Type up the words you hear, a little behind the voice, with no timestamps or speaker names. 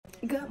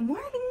Good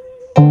morning.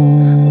 I'm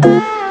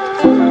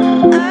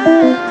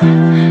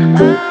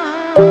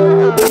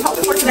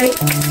hoping for today.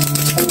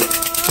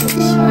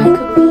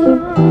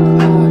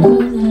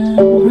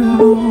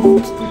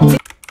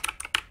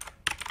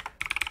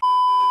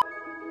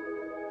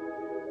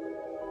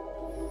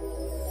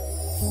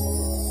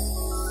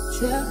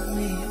 Tell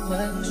me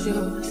what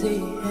you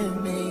see in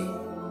me.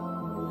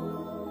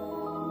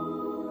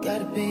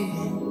 Gotta be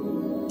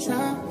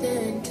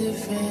something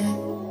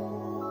different.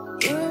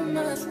 You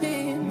must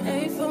be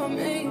made for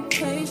me.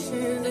 Patience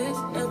is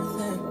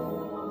everything.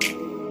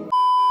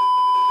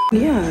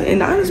 Yeah,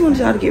 and I just wanted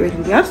y'all to get ready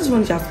with me. I just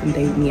wanted y'all to come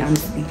date with me,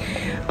 honestly.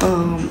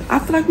 I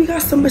feel like we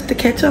got so much to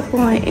catch up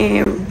on,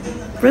 and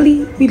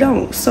really we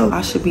don't. So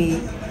I should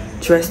be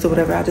dressed or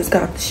whatever. I just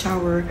got out the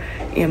shower,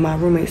 and my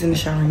roommate's in the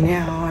shower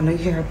now. I know you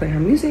hear her playing her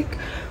music.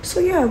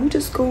 So yeah, we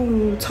just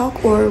gonna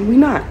talk, or we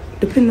not,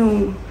 depending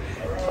on,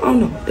 I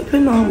don't know,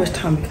 depending on how much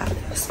time we got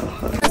left. So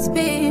Must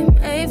be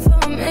made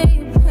for me.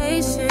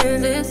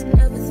 Patience is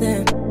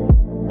everything.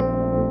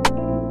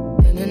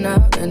 In and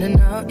out, in and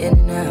out, in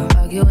and out.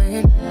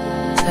 Arguing,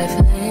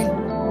 trifling,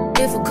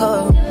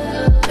 difficult.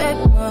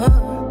 Baby,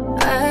 more.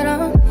 I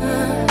don't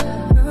know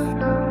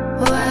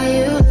why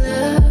you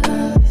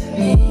love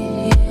me.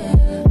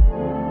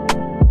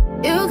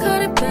 You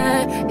got it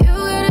bad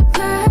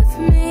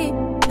for me,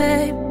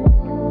 babe.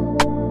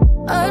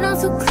 I'm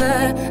so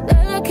glad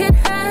that I can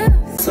have.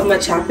 so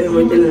much happened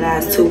within the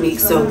last 2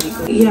 weeks. So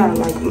yeah,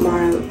 like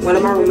one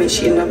of my roommates,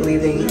 she ended up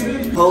leaving.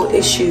 The whole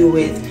issue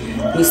with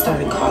me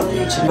starting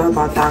college and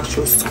about the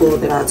actual school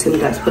that I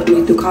attended that's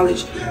putting me through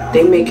college,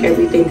 they make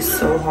everything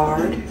so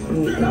hard.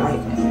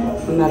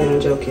 I'm not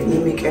even joking. They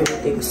make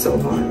everything so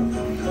hard,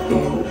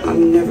 and I've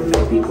never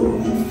met people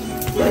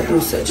that do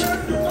such a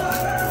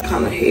thing.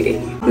 Kind of hate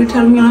it. They're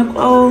telling me like,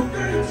 oh,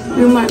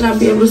 you might not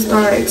be able to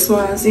start X,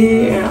 Y, and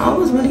Z, and I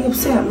was really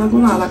upset. I'm not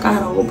gonna lie, like I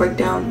had a whole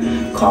breakdown,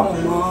 call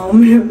my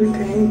mom and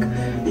everything.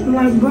 I'm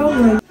like, bro,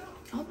 like,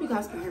 I hope you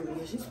guys can hear me.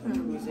 She's playing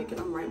her music,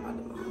 and I'm right by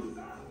the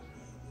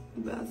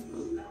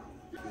bathroom.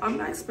 I'm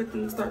not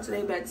expecting to start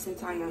today, but at the same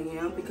time I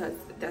am, because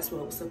that's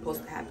what was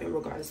supposed to happen,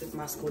 regardless if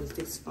my school is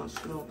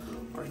dysfunctional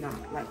or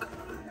not. Like,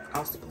 I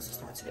was supposed to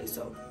start today,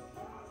 so.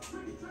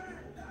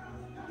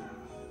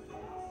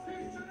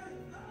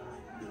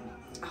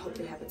 I hope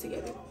they have it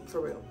together, for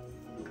real.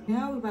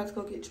 Now we're about to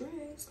go get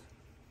dressed.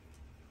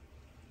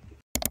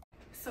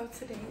 So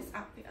today's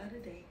outfit of the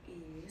day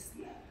is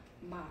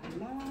my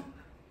long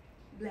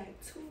black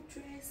tube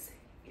dress,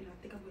 and I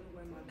think I'm gonna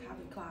wear my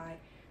Calvin Klein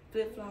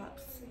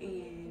flip-flops,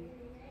 and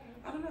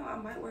I don't know, I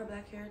might wear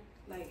black hair,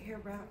 like hair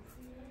wrap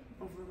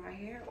over my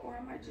hair, or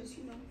I might just,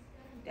 you know,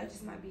 that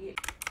just might be it.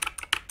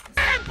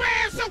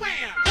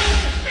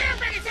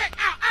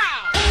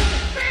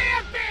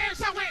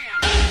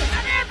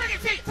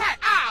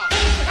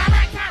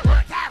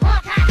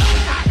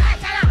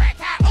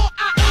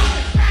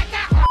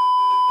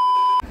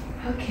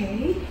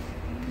 Okay,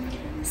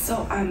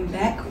 so I'm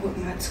back with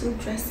my tube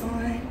dress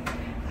on.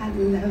 I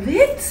love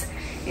it.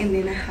 And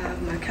then I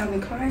have my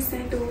Calvin Klein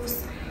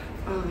sandals.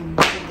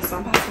 So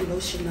I'm about to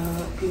lotion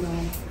up, you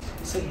know.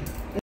 So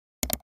yeah.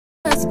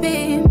 Must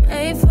be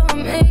made for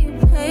me.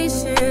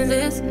 Patience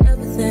is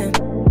everything.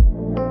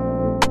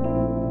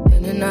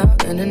 In and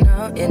out, in and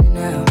out, in and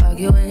out.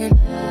 Arguing,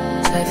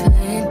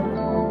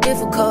 trifling,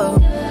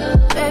 difficult.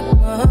 Baby,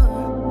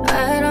 more.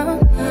 I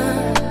don't know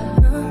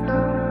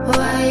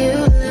why you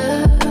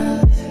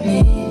love me.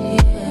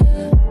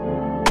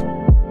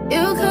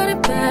 You got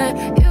it bad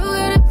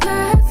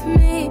for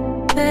me,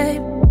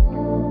 babe.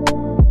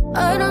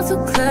 I'm so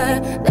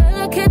glad that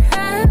I can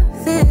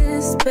have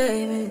this,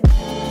 baby.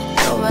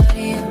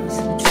 Nobody else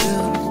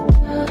true.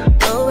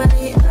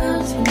 Nobody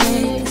else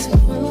makes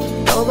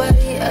move.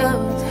 Nobody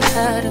else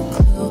had a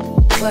clue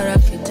what I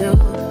could do,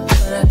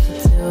 what I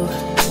could do.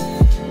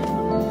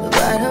 The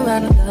right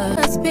amount of love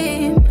must be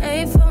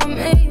made for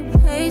me.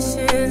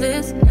 Patience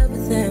is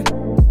everything.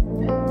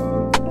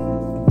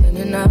 In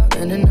and out,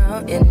 in and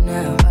out, in and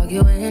out.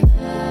 Arguing,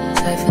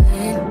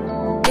 trifling,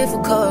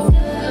 difficult.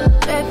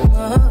 Baby,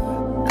 more.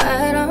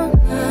 I don't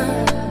know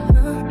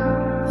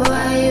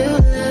why you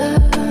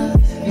love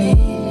me.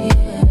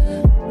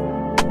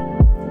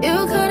 You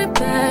got it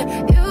bad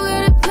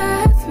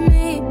for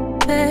me,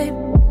 babe.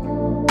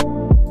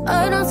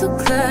 I'm so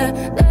glad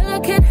that I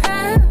can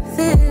have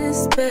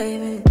this,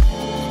 baby.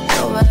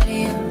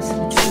 Nobody else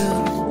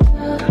true.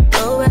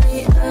 Nobody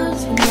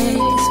else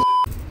makes.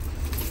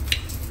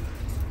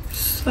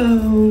 So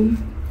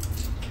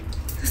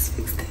let's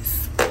fix this.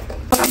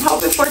 What I'm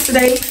hoping for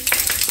today: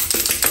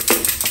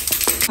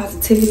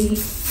 positivity,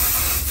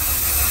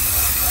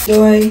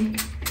 joy,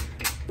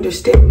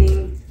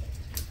 understanding,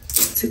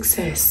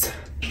 success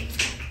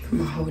for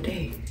my whole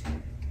day.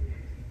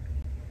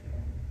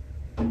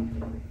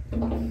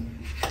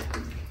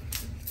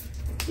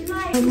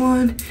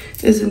 One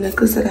is a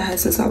necklace that I had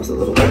since I was a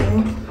little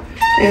girl,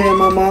 and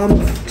my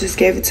mom just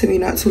gave it to me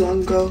not too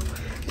long ago,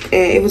 and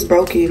it was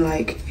broken,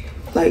 like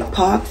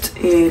popped,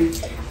 and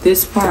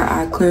this part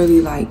I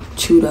clearly like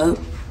chewed up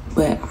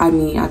but I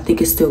mean, I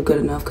think it's still good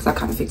enough because I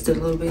kind of fixed it a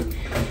little bit.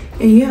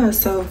 And yeah,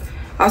 so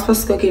I was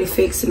supposed to go get it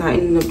fixed, and I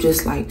ended up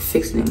just like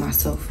fixing it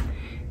myself,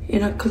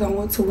 and because I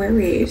want to wear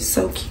it. It's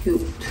so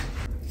cute.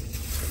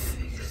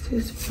 Fix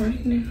this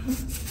right now.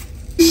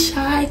 Wish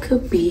I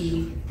could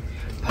be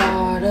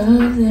part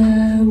of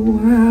that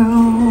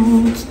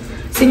world.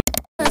 See,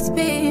 Must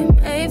be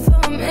made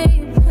for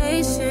me.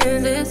 Patience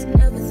is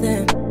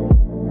everything.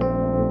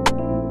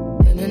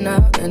 In and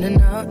out, in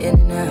and out, in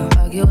and out.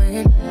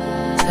 Arguing,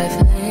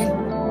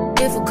 trifling,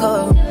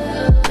 difficult.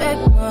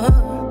 Baby,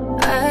 more.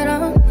 I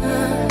don't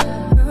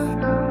know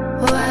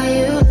why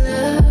you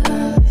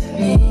love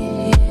me.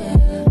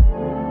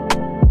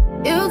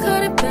 Yeah. You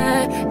got it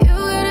bad, you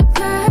got it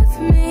bad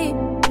for me,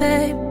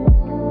 babe.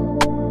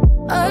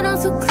 I'm not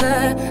so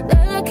glad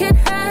that I can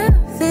have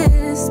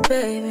this,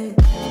 baby.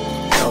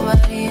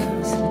 Nobody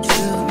else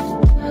true.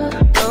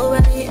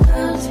 Nobody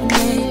else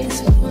made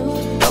this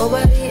move.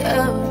 Nobody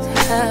else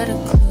had a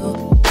clue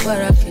what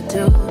I could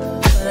do,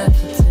 what I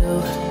could do.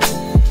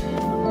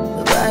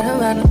 The right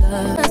amount of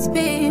love must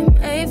be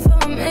made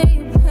for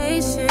me.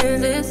 Patience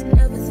is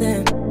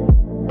everything.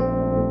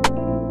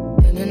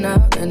 In and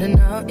out, in and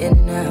out, in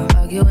and out.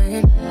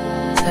 Arguing,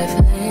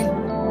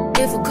 trifling,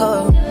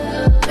 difficult.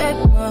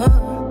 Baby,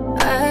 more.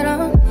 I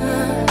don't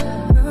know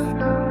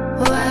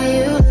why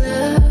you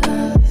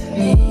love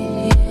me.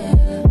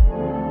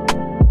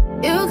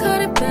 Yeah. You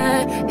got it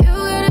bad, you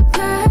got it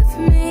bad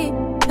for me,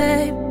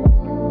 babe.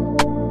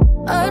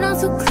 I'm not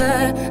so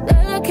glad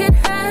that I can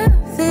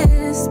have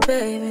this,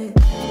 baby.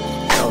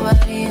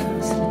 Nobody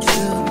else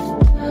true.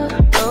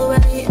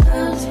 Nobody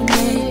else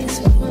made this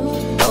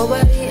move.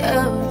 Nobody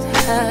else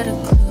had a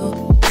clue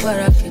what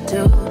I could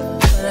do,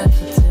 what I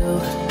could do.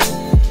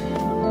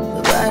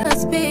 The right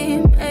must be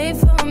made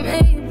for me.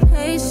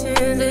 Patience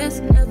is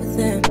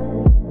everything.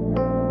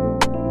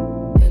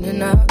 In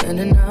and out, in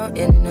and out,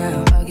 in and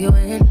out.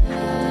 Arguing,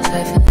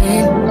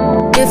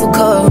 trifling,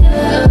 difficult.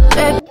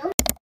 Baby. Don't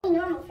be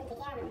normal for the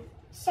camera.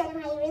 Show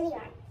them how you really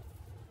are.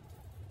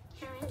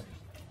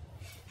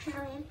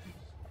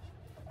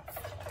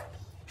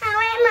 How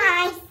am I?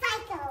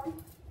 Psycho.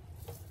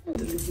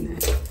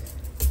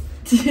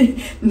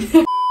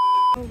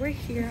 We're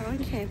here on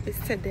campus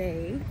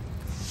today.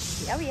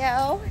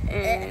 Yo.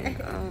 And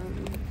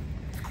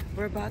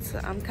we're about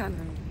to, I'm kind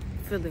of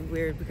feeling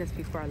weird because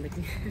people are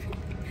looking at me.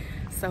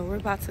 So we're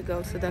about to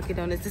go to Dunkin'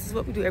 Donuts. This is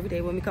what we do every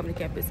day when we come to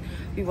campus.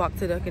 We walk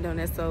to Dunkin'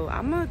 Donuts. So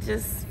I'm gonna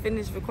just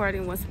finish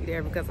recording once we're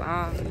there because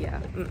yeah,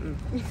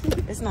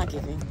 it's not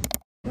giving.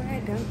 We're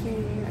at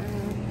Dunkin'.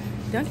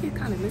 Dunkin'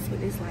 kind of messed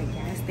with this like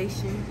gas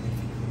station.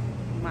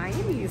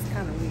 Miami is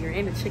kind of weird,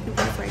 and the chicken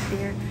place right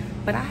there.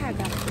 But I had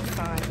got a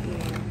side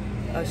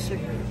and a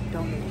sugar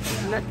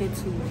donut. Nothing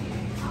too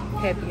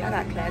heavy. I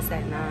got class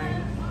at 9.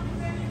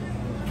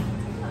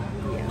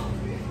 Yeah.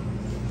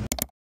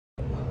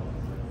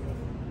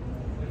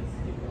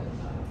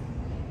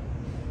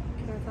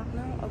 Can I talk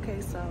now? Okay,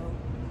 so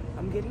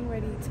I'm getting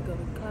ready to go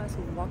to class.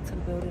 We'll walk to the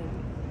building.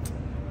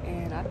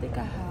 And I think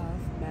I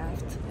have math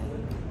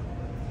today.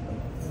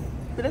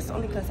 But that's the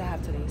only class I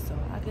have today, so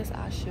I guess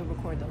I should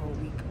record the whole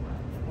week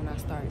when I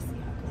start. See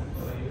how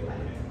it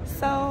goes.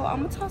 So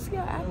I'm gonna talk to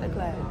y'all after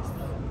class.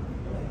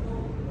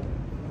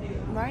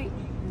 Right.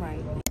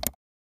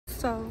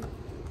 So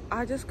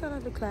I just got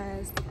out of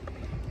class,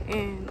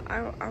 and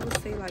I would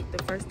say like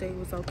the first day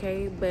was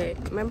okay, but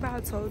remember I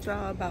told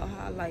y'all about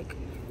how like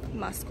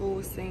my school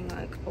was saying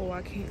like, oh,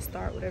 I can't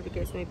start, whatever the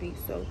case may be.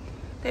 So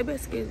they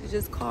basically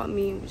just called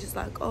me and was just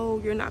like, oh,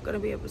 you're not gonna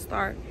be able to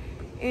start.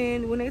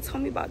 And when they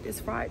told me about this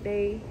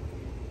Friday,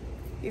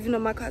 even though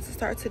my classes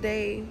start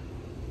today,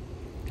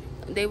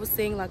 they were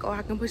saying like, oh,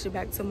 I can push it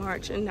back to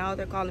March. And now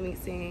they're calling me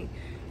saying,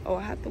 oh,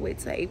 I have to wait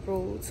till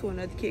April till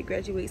another kid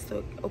graduates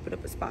to open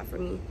up a spot for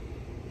me,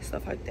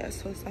 stuff like that.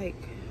 So it's like,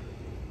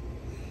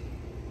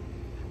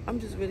 I'm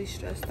just really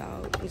stressed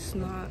out. It's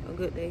not a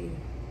good day.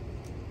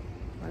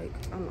 Like,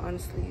 I'm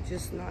honestly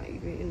just not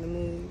even in the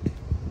mood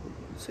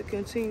to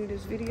continue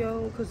this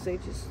video because they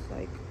just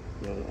like,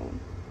 you know, I'm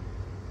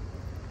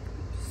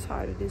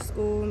tired of this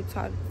school. I'm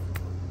tired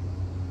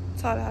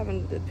of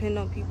having to depend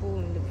on people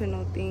and depend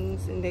on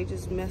things, and they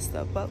just messed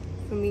up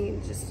for me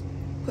and just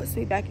puts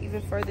me back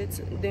even further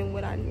than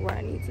where I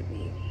need to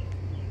be.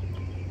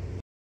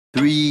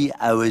 3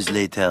 hours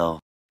later.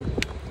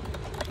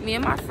 Me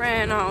and my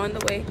friend are on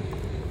the way.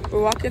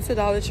 We're walking to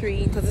Dollar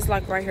Tree because it's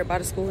like right here by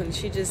the school, and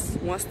she just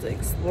wants to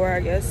explore, I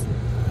guess.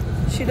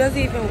 She doesn't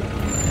even,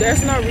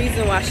 there's no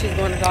reason why she's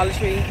going to Dollar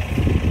Tree,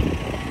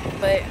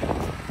 but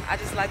I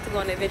just like to go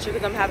on an adventure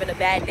because I'm having a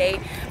bad day.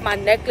 My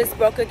necklace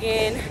broke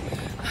again.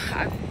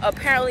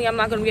 Apparently I'm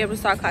not going to be able to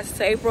start classes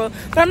till April,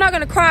 but I'm not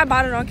going to cry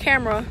about it on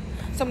camera.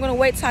 So I'm going to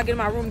wait till I get in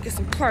my room and get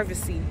some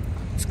privacy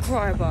to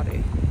cry about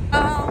it.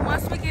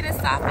 Once we get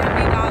inside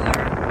Family Dollar,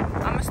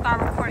 I'm going to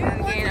start recording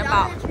again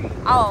about,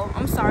 oh,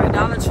 I'm sorry,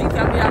 Dollar Tree,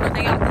 Family Dollar,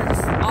 they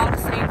all the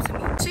same to me.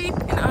 Cheap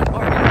and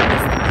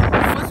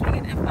unorganized. Once we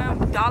get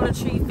in Dollar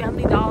Tree,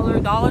 Family Dollar,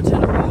 Dollar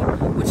General,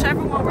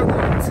 whichever one we're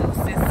going to, since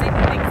City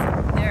thinks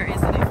there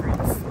is a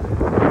difference,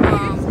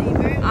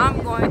 I'm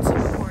going to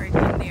record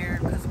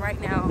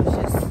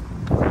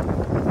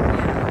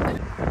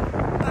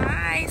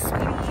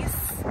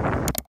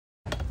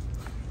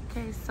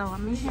So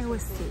I'm in here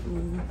with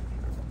Sydney.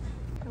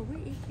 So we're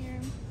in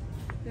here.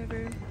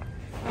 Whatever.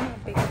 I'm gonna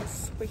bake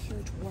this with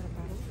huge water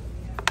bottle.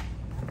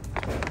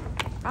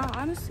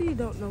 I honestly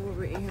don't know what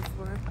we're in here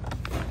for.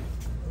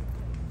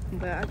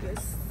 But I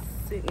guess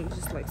Sydney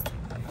just likes to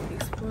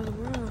explore the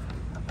world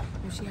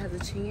if she has a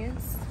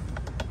chance.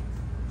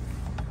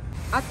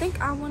 I think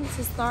I wanted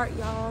to start,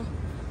 y'all,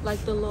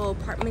 like the little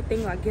apartment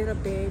thing, like get a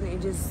bed and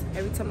just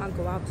every time I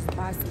go out just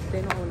buy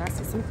something, or when I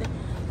see something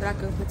that I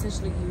could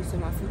potentially use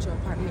in my future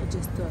apartment,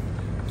 just to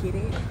get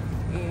it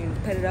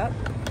and put it up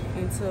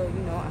until, you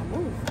know, I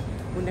move,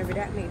 whenever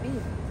that may be.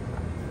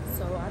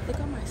 So I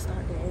think I might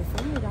start there. And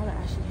Family Dollar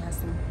actually has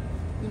some,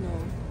 you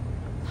know,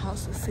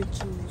 house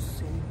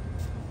essentials and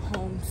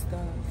home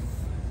stuff.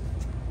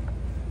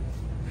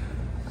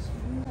 So,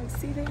 like,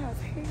 see, they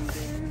have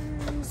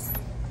hangers.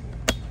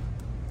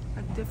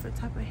 Like different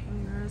type of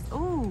hangers.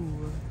 Oh,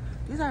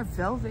 these are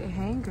velvet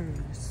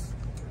hangers.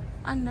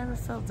 I never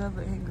felt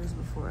velvet hangers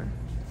before.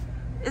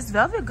 Is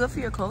velvet good for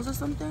your clothes or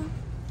something?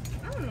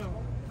 I don't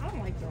know. I don't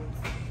like those.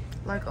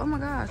 Like, oh my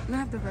gosh, they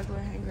have the regular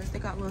hangers. They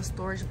got little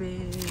storage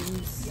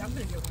bins. Yeah, I'm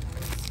gonna get one of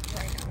those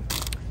right now.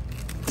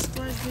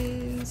 Storage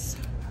bins.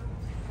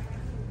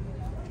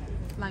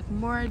 Like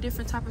more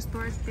different type of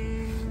storage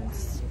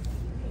bins.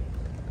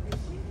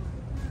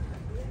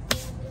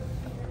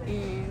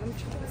 And I'm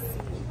trying to see.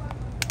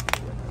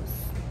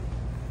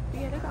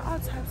 Yeah, they got all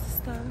types of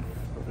stuff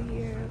over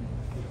here.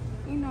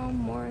 You know,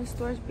 more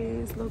storage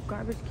bins, little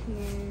garbage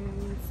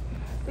cans.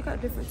 They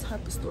got different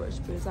type of storage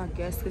bins, I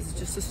guess, because it's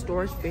just a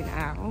storage bin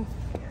aisle.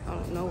 I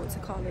don't know what to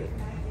call it.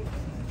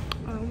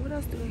 What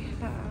else do they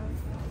have?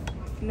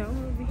 No,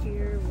 over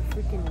here with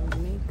freaking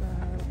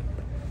makeup,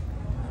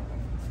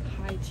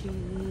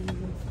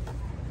 hygiene.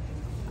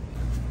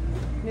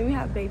 Then we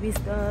have baby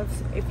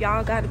stuffs. If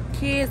y'all got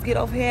kids, get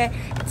over here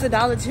to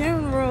Dollar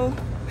General.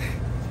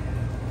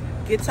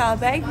 Get y'all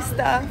baby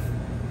stuff.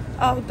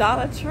 Oh,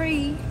 Dollar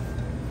Tree.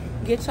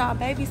 Get y'all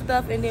baby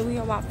stuff, and then we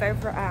on my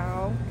favorite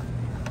aisle.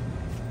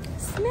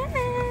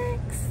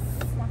 Snacks.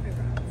 My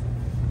favorite.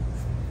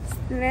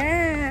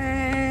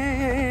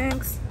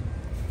 Snacks.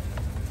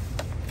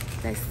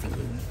 Let's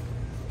see.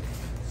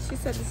 She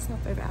said this is her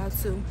favorite aisle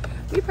too.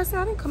 Me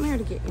personally, I didn't come here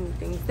to get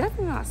anything. It's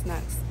definitely not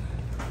snacks.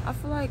 I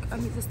feel like I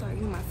need to start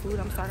eating my food.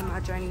 I'm starting my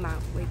journey, my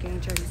weight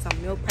gain journey.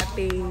 Some meal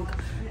prepping,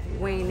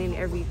 weighing in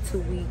every 2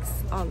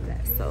 weeks, all of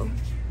that. So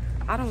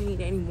I don't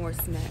need any more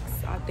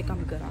snacks. I think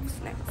I'm good off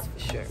snacks for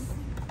sure.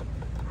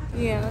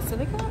 Yeah, so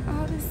they got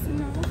all this, you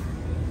know.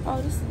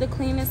 Oh, this is the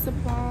cleaning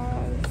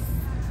supplies.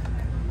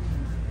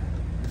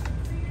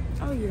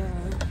 Oh yeah.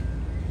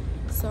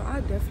 So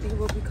I definitely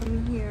will be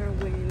coming here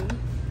when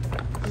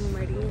I'm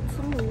ready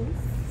to move.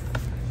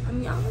 I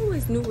mean, I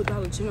always knew what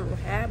Dollar General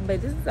had,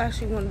 but this is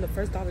actually one of the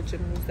first Dollar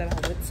Generals that I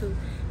went to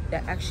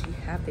that actually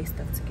have their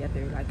stuff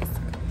together. Like, it's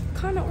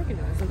kind of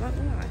organized, I'm not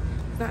gonna lie.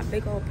 It's not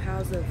big old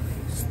piles of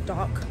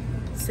stock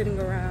sitting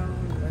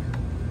around or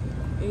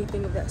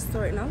anything of that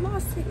sort. And I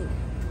lost Sydney.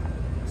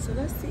 So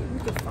let's see if we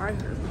can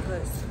find her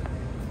because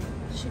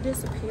she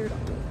disappeared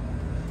on me.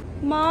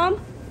 Mom?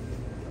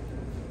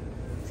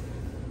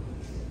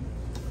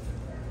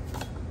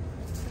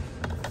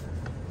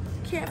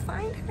 Can't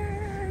find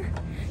her.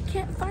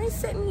 Can't find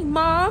Sydney.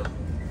 Mom?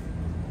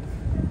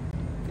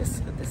 This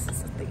is the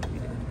thing we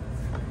do.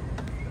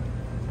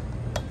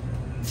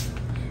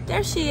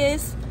 There she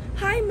is.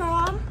 Hi,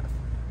 Mom.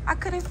 I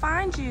couldn't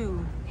find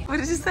you. What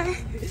did you say?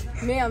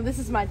 Ma'am, this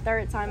is my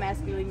third time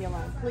asking you to leave me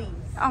alone, please.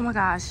 Oh my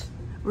gosh.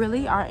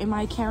 Really? Am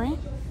I Karen?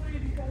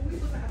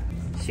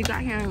 She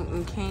got here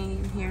and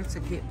came here to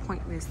get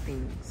pointless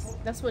things.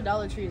 That's what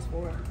Dollar Tree is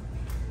for.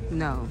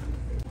 No.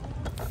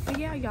 But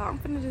yeah, y'all, I'm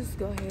gonna just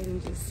go ahead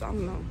and just, I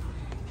don't know,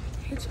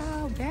 hit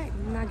y'all back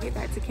when I get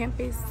back to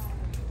campus.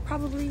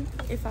 Probably,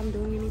 if I'm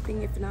doing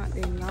anything. If not,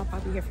 then y'all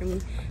probably hear from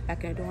me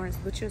back in the dorms,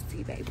 but you'll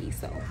see, baby.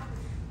 So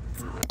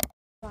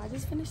I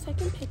just finished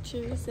taking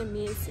pictures, and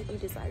me and Sydney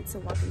decided to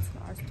walk into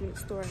our student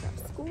store at our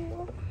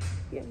school.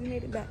 Yeah, we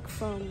made it back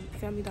from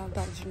Family Dollar,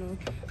 Dollar General,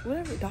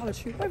 whatever, Dollar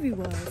Tree, wherever it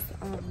was.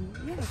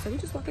 Yeah, so we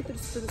just walking through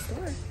the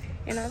store.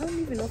 And I don't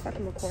even know if I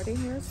can record in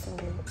here, so,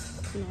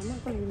 you know, I'm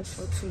not going to really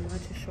show too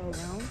much and show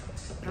around.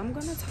 But I'm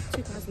going to talk to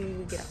you guys when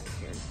we get out of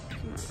here.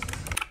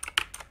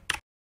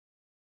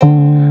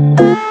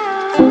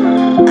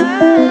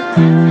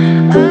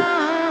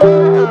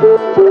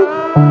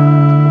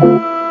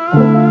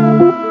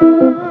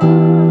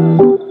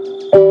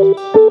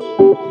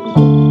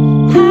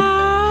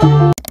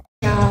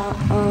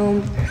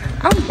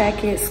 I'm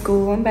back at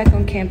school. I'm back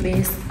on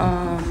campus.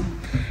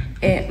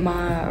 At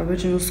my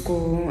original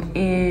school,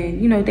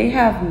 and you know they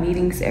have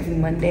meetings every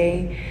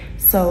Monday,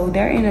 so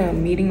they're in a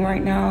meeting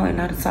right now, and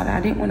I decided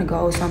I didn't want to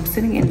go, so I'm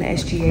sitting in the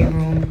SGA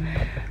room.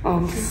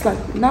 This is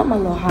like not my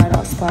little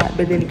hideout spot,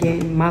 but then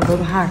again my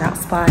little hideout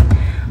spot.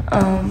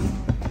 I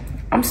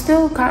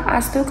still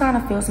kind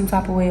of feel some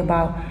type of way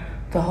about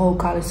the whole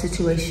college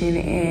situation.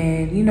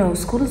 And you know,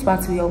 school is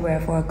about to be over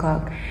at 4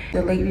 o'clock.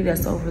 The lady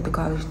that's over the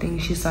college thing,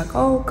 she's like,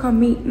 oh, come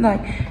meet.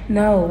 Like,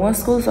 no, once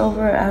school's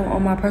over,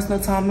 on my personal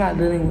time, I'm not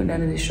dealing with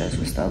none of this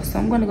stressful stuff. So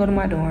I'm gonna go to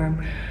my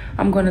dorm,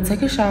 I'm gonna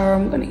take a shower,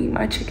 I'm gonna eat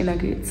my chicken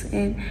nuggets,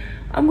 and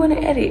I'm gonna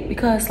edit,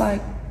 because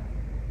like,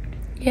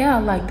 yeah,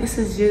 like this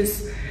is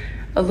just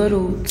a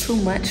little too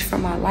much for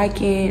my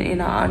liking.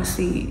 And I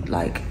honestly,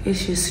 like,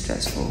 it's just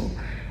stressful.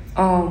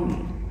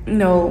 You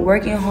know,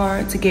 working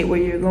hard to get where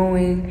you're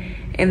going,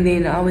 and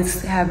then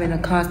always having a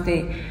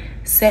constant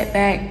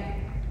setback.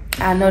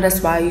 I know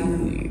that's why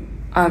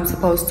I'm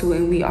supposed to,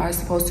 and we are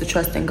supposed to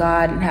trust in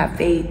God and have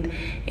faith,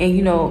 and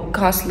you know,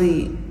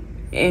 constantly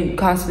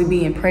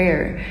be in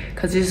prayer,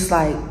 because it's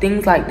like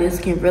things like this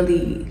can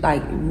really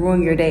like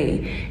ruin your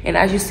day. And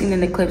as you've seen in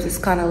the clips, it's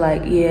kind of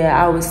like, yeah,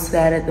 I was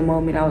sad at the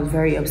moment, I was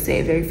very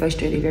upset, very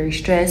frustrated, very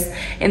stressed,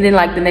 and then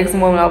like the next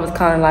moment I was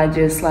kind of like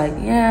just like,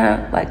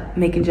 yeah, like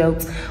making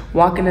jokes,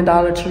 walking to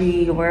Dollar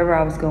Tree or wherever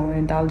I was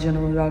going, Dollar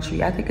General, Dollar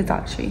Tree, I think it's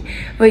Dollar Tree,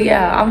 but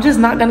yeah, I'm just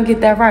not gonna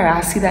get that right.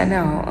 I see that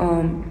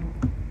now.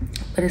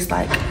 But it's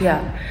like,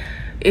 yeah,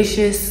 it's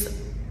just,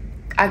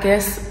 I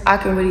guess I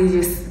can really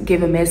just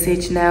give a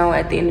message now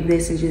at the end of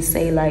this and just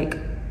say like,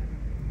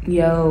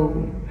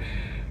 yo,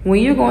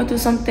 when you're going through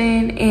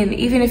something, and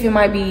even if it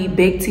might be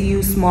big to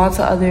you, small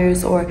to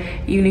others, or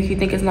even if you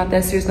think it's not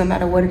that serious, no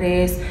matter what it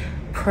is,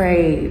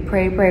 pray,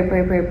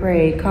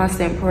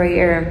 constant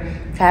prayer,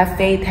 have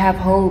faith, have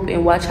hope,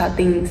 and watch how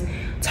things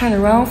turn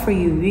around for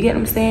you. You get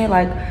what I'm saying?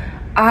 Like,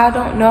 I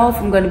don't know if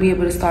I'm going to be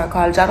able to start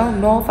college. I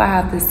don't know if I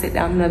have to sit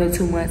down another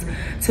 2 months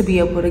to be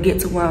able to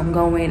get to where I'm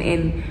going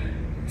and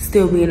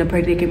still be in a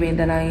predicament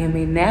that I am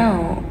in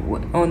now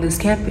on this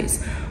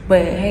campus.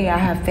 But hey, I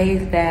have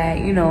faith that,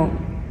 you know,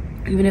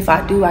 even if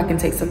I do, I can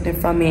take something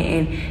from it,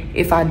 and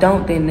if I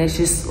don't, then it's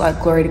just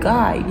like glory to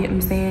God. You get what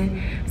I'm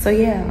saying? So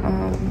yeah,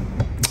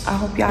 I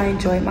hope y'all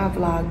enjoyed my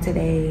vlog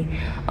today.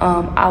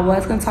 I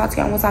was gonna talk to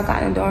y'all once I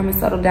got in the dorm and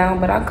settled down,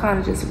 but I'm kind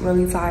of just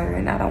really tired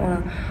and I don't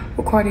want to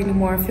record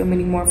anymore, film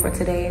anymore for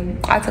today.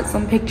 I took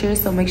some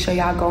pictures, so make sure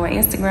y'all go on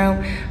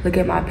Instagram, look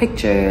at my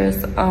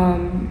pictures.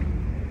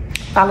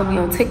 Follow me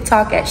on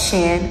TikTok at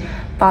Shan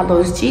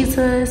Follows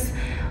Jesus.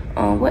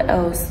 What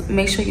else?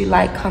 Make sure you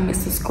like, comment,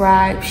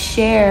 subscribe,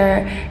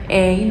 share,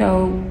 and you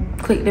know,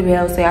 click the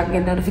bell so I can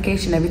get a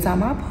notification every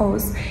time I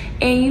post.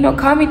 And you know,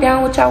 comment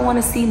down what y'all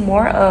want to see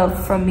more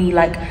of from me.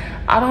 Like,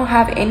 I don't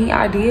have any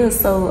ideas,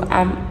 so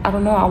I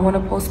don't know, I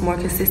want to post more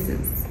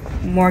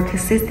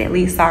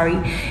consistently, sorry,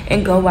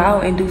 and go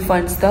out and do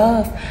fun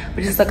stuff.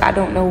 But just like, I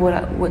don't know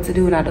what to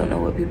do, and I don't know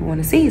what people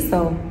want to see.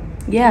 So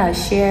yeah,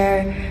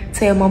 share,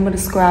 tell your mama to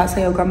subscribe,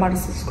 tell your grandma to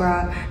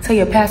subscribe, tell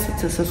your pastor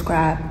to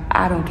subscribe.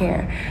 I don't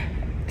care.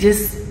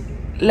 Just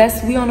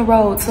let's be on the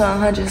road to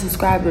 100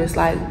 subscribers.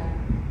 Like,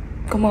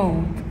 come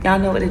on, y'all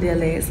know what the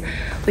deal is.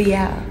 But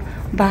yeah,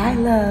 bye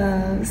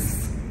loves.